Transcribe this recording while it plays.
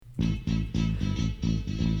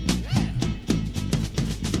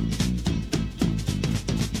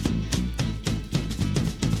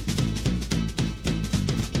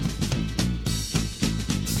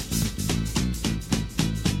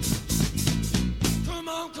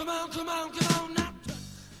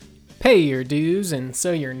Pay your dues and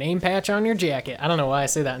sew your name patch on your jacket. I don't know why I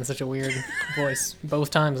say that in such a weird voice both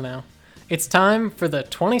times now. It's time for the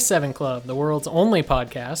 27 Club, the world's only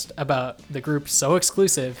podcast about the group so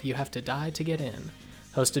exclusive you have to die to get in.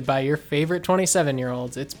 Hosted by your favorite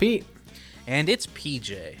 27-year-olds. It's Pete. And it's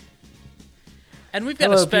PJ. And we've got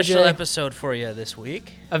Hello, a special PJ. episode for you this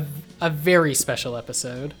week. A very special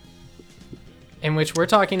episode in which we're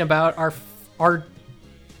talking about our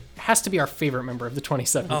has to be our favorite member of the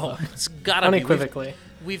 27 Club. Oh, it's gotta Unequivocally.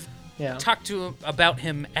 be. We've Yeah. talked to him about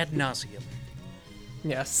him ad nauseum.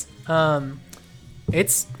 Yes.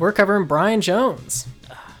 We're covering Brian Jones.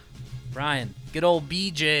 Brian, good old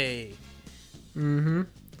BJ.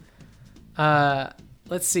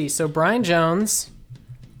 Let's see. So Brian Jones,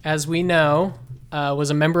 as we know,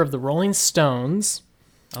 was a member of the Rolling Stones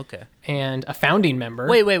Okay. and a founding member.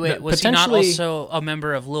 Wait. That Was he not potentially- also a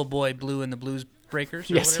member of Lil Boy Blue and the Blues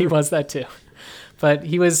Breakers? Or Yes, he whatever? was that too. But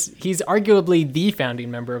he's arguably the founding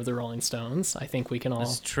member of the Rolling Stones. I think we can all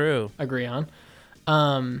That's true. agree on.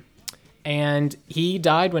 And he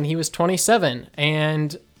died when he was 27.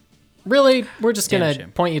 And really, we're just Damn going to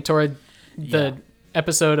shame. point you toward the Yeah.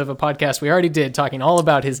 episode of a podcast we already did talking all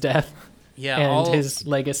about his death Yeah. and his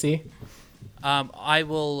legacy. I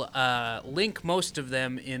will link most of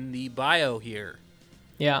them in the bio here.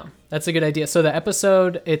 Yeah, that's a good idea. So the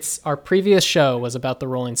episode, our previous show was about the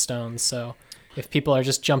Rolling Stones. So if people are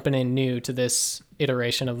just jumping in new to this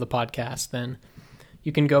iteration of the podcast, then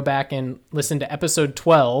you can go back and listen to episode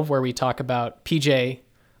 12, where we talk about PJ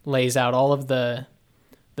lays out all of the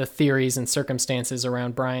theories and circumstances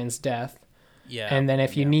around Brian's death. Yeah. And then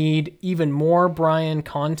if you need even more Brian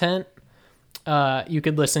content, you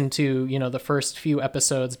could listen to, the first few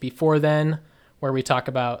episodes before then, where we talk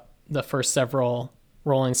about the first several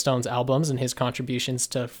Rolling Stones albums and his contributions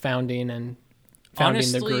to founding the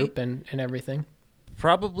Honestly, group and everything.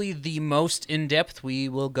 probably the most in-depth we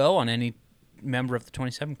will go on any member of the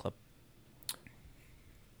 27 Club.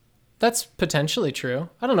 That's potentially true.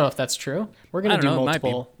 I don't know if that's true. We're going I to don't do know, it might be.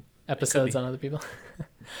 multiple episodes be. on other people.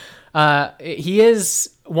 He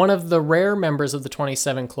is one of the rare members of the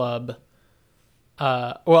 27 Club.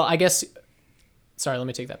 Well, I guess, sorry, let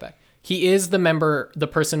me take that back. He is the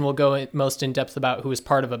person we'll go most in depth about who is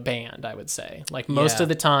part of a band, I would say. Like most Yeah. of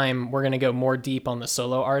the time, we're going to go more deep on the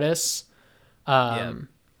solo artists. Yeah.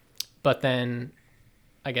 But then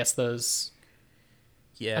I guess those,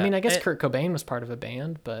 Yeah. I guess Kurt Cobain was part of a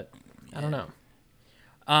band, but I don't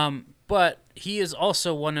know. But he is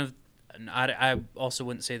also one of, I also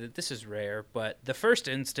wouldn't say that this is rare, but the first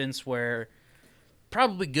instance where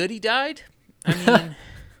probably good he died. I mean,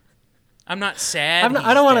 I'm not sad.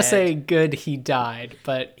 I don't want to he's say dead. good he died,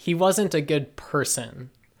 but he wasn't a good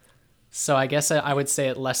person. So I guess I would say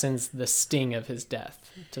it lessens the sting of his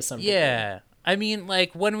death to some degree. Yeah. I mean,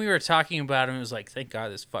 like, when we were talking about him, it was like, thank God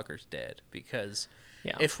this fucker's dead. Because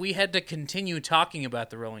Yeah. if we had to continue talking about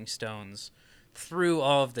the Rolling Stones through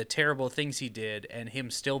all of the terrible things he did and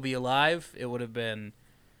him still be alive, it would have been...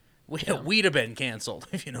 We'd have been canceled,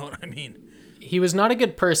 if you know what I mean. He was not a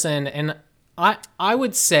good person, and I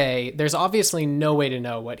would say there's obviously no way to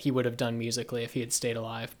know what he would have done musically if he had stayed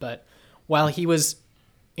alive, but while he was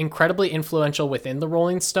incredibly influential within the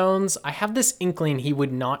Rolling Stones, I have this inkling he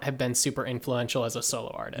would not have been super influential as a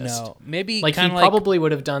solo artist. No, maybe Like, he kind of probably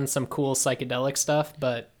would have done some cool psychedelic stuff,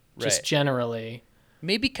 but just Right. generally...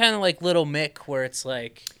 maybe kind of like Little Mick, where it's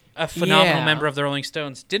like a phenomenal Yeah. member of the Rolling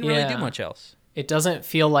Stones. Didn't really Yeah. do much else. It doesn't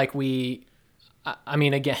feel like I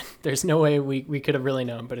mean, again, there's no way we could have really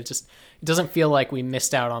known, but it doesn't feel like we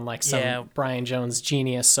missed out on like some Yeah. Brian Jones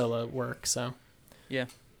genius solo work. So, Yeah.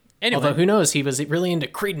 Anyway, although who knows, he was really into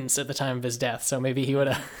Creedence at the time of his death, so maybe he would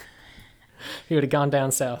have gone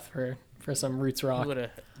down south for some roots we rock. would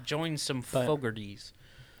have joined some But- Fogarties.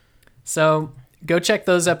 So go check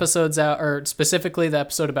those episodes out, or specifically the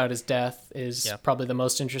episode about his death is Yeah. probably the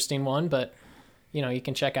most interesting one, but you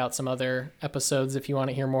can check out some other episodes if you want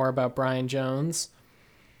to hear more about Brian Jones.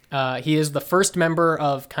 He is the first member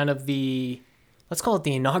of kind of let's call it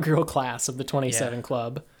the inaugural class of the 27 Yeah.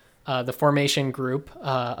 Club, the formation group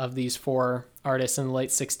of these four artists in the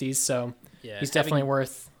late 60s. So Yeah, he's definitely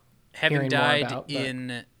worth having hearing more died about, but-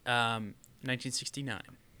 in 1969.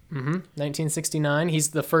 1969. He's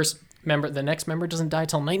the first member. The next member doesn't die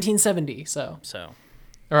till 1970. So, So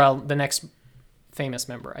the next famous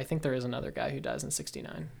member. I think there is another guy who dies in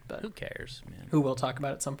 69, but who cares, man? who we'll talk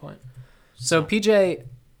about at some point. So PJ,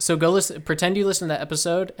 go listen, pretend you listen to that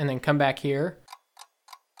episode and then come back here.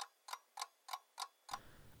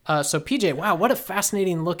 So PJ, wow, what a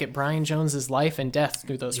fascinating look at Brian Jones's life and death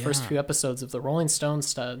through those first Yeah. few episodes of the Rolling Stone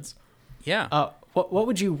studs. Yeah. What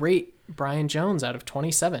would you rate Brian Jones out of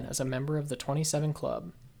 27 as a member of the 27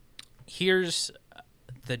 Club? Here's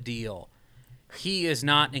the deal. He is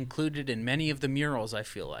not included in many of the murals, I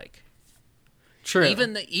feel like. True.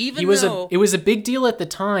 It was a big deal at the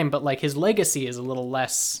time, but like his legacy is a little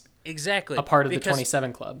less exactly a part of the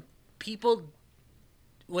 27 Club. People,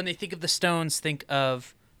 when they think of the Stones, think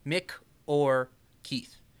of Mick or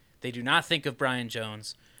Keith. They do not think of Brian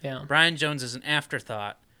Jones. Yeah. Brian Jones is an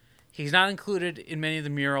afterthought. He's not included in many of the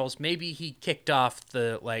murals. Maybe he kicked off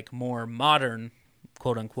the like more modern,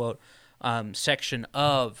 quote unquote, section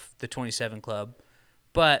of the 27 Club.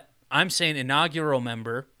 But I'm saying inaugural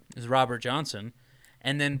member is Robert Johnson,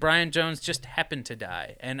 and then Brian Jones just happened to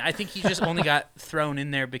die. And I think he just only got thrown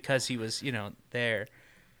in there because he was, there.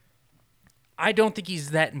 I don't think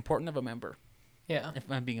he's that important of a member. Yeah.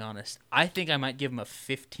 If I'm being honest. I think I might give him a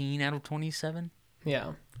 15 out of 27.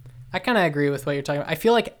 Yeah. I kind of agree with what you're talking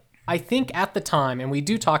about. I think at the time, and we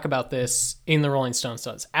do talk about this in the Rolling Stone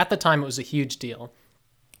studs, at the time it was a huge deal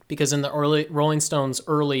because in the early Rolling Stones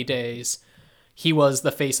early days, he was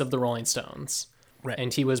the face of the Rolling Stones. Right.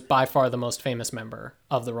 And he was by far the most famous member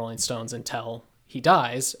of the Rolling Stones until he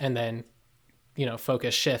dies, and then,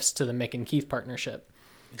 focus shifts to the Mick and Keith partnership.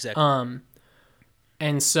 Exactly.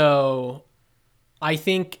 And so I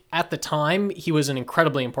think at the time he was an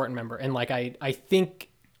incredibly important member. And I think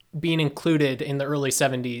being included in the early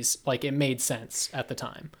 70s, it made sense at the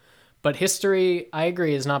time. But history, I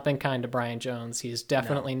agree, has not been kind to Brian Jones. He's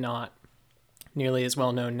definitely not nearly as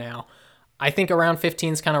well known now. I think around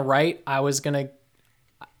 15 is kind of right. I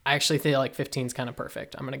actually feel like 15 is kind of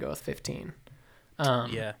perfect. I'm going to go with 15.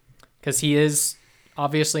 Yeah. Because he is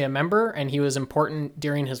obviously a member and he was important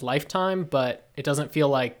during his lifetime, but it doesn't feel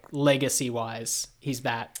like legacy-wise he's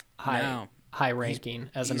that high ranking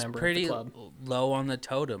as a member of the club. He's pretty low on the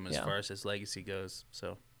totem as far as his legacy goes.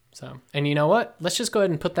 So, and you know what? Let's just go ahead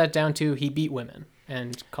and put that down to he beat women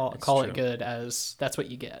and call it good, as that's what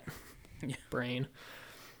you get. Brain.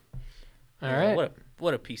 All right.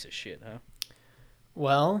 What a piece of shit, huh?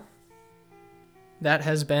 Well, that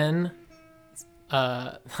has been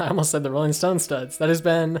I almost said the Rolling Stone studs. That has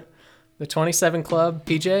been the 27 Club.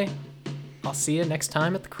 PJ, I'll see you next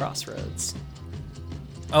time at the Crossroads.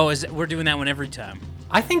 Oh, we're doing that one every time?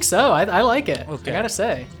 I think so. I like it. Okay. I gotta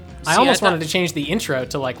say. I almost wanted to change the intro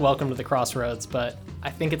to welcome to the Crossroads, but I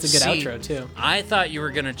think it's a good outro too. I thought you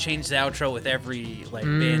were going to change the outro with every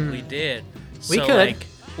band we did. We could.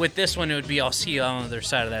 With this one, it would be I'll see you on the other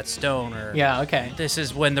side of that stone, or yeah, okay. This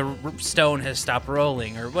is when the stone has stopped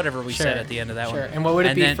rolling, or whatever we said at the end of that one. And what would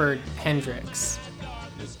it be for Hendrix?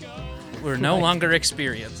 We're no longer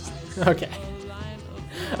experienced. Okay.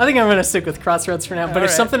 I think I'm going to stick with Crossroads for now, but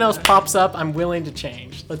if something else pops up, I'm willing to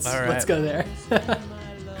change. Let's go there.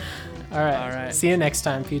 All right. See you next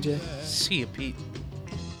time, PJ. See you, Pete.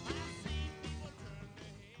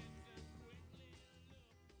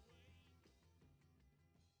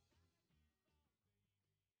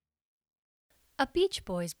 A Beach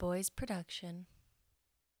Boys production.